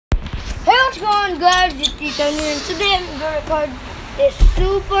going on, guys? It's Ethan here, and today I'm going to record this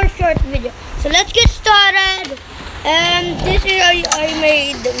super short video. So let's get started. This is how I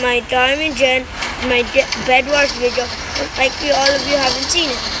made my diamond gen, my bed wash video. Likely all of you haven't seen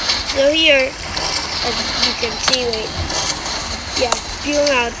it. So here, as you can see, it's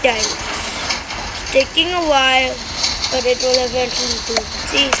spewing out diamonds. It's taking a while, but it will eventually do.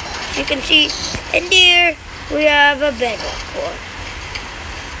 See, as you can see, and here we have a bedrock core.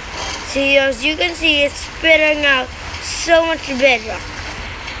 See, as you can see, it's spitting out so much bedrock.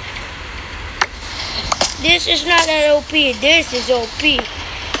 This is not an OP, this is OP.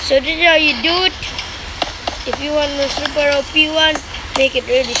 So this is how you do it. If you want the super OP one, make it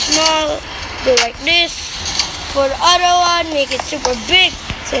really small, go like this. For the other one, make it super big,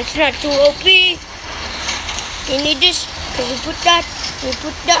 so it's not too OP. You need this, because you put that,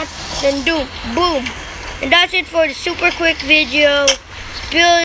 then boom. And that's it for the super quick video.